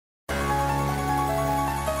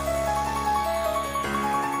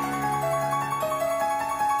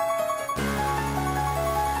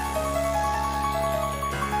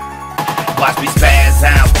Watch me spaz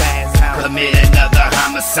out, commit another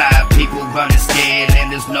homicide. People running scared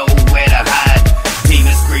and there's nowhere to hide.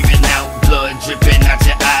 Demons screaming out, blood dripping out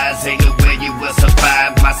your eyes. Ain't no way you will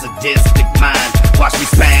survive my sadistic mind. Watch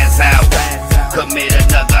me spaz out, commit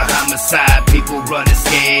another homicide. People running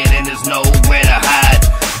scared and there's nowhere to hide.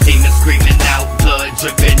 Demons screaming out, blood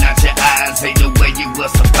dripping out your eyes. Ain't no way you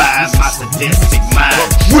will survive my sadistic mind.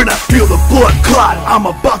 When I feel the blood clot, I'm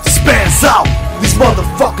about to spaz out. These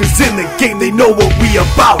motherfuckers in the game, they know what we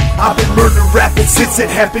about. I've been murder rapping since it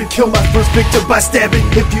happened. Kill my first victim by stabbing.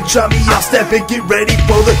 If you try me, I'll stab it. Get ready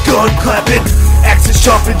for the gun clapping. Accent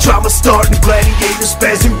sharpen, drama starting. Gladiator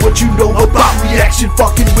spazzing. What you know about reaction?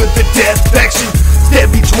 Fucking with the death faction. Stab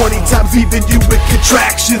me 20 times, even you with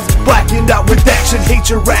contractions. Blacking out with action. Hate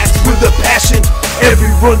your ass with a passion. Every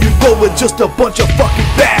run you go with just a bunch of fucking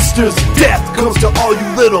bastards. Death comes to all you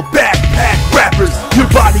little backpack rappers. Your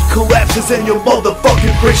body collapses and your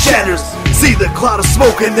motherfucking brain shatters. See the cloud of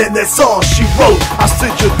smoke and then that's all she wrote. I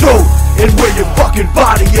slit your throat and wear your fucking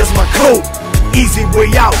body as my coat. Easy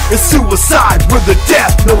way out is suicide with a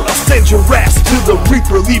death note. I'll send your ass to the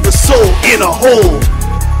reaper, leave your soul in a hole.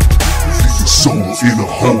 Soul in a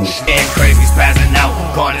hole. And crazy spazzing out,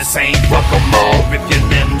 gone insane, fuck 'em all. Rip your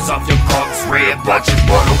limbs off your corpse, red blotches,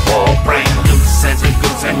 water wall. Brain loose as a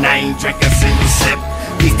goose and I ain't drink a single sip.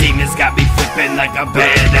 These demons got me flipping like a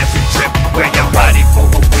badass trip. Wear your body for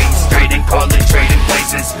a week straight and call it trading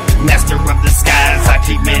places. Master of the skies, I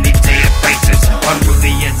keep many dead faces.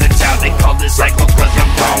 Unruly as a child, they call this cycle cause I'm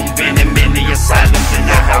grown. Been in many asylums and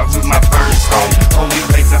the house was my first home. Only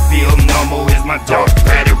place I feel normal is my dark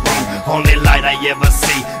padded room. Only light I ever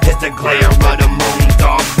see is the glare of the moon.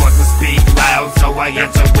 Dog voices speak loud, so I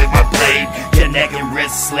answer with my blade. Your neck and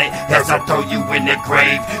wrist slit as I throw you in the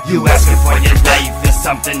grave. You asking for your life is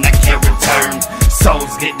something I can't return.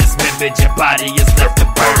 Souls get dismembered, your body is left to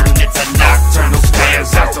burn. It's a nocturnal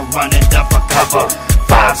spaz, after running up for cover.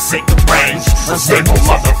 5-6 range, unstable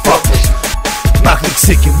motherfuckers. My click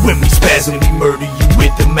sicken when we spaz and we murder you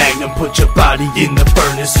with the magnum. Put your body in the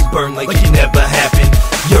furnace, you burn like it never happened.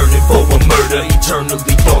 Yearning for a murder,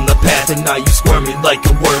 eternally on the path. And now you squirming like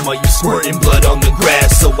a worm while you squirting blood on the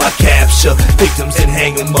grass. So I capture victims and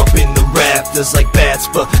hang them up in the rafters like bats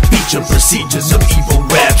for feature procedures of evil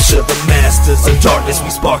rapture. The masters of darkness, we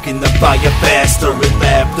sparking the fire faster. And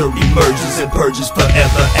laughter emerges and purges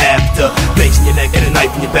forever after. Blades in your neck and a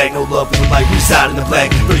knife in your back. No love for the light, reside in the black.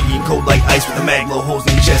 Freaking cold like ice with a mag. Low holes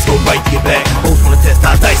in your chest, go right to your back. Holes wanna test,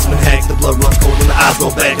 I dice them and hack. The blood runs cold when the eyes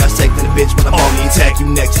go back. I second the bitch when I'm on the attack. You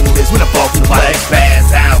next to the list when I fall from the Watch flag. me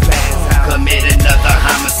spaz out, commit another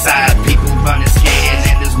homicide. People running scared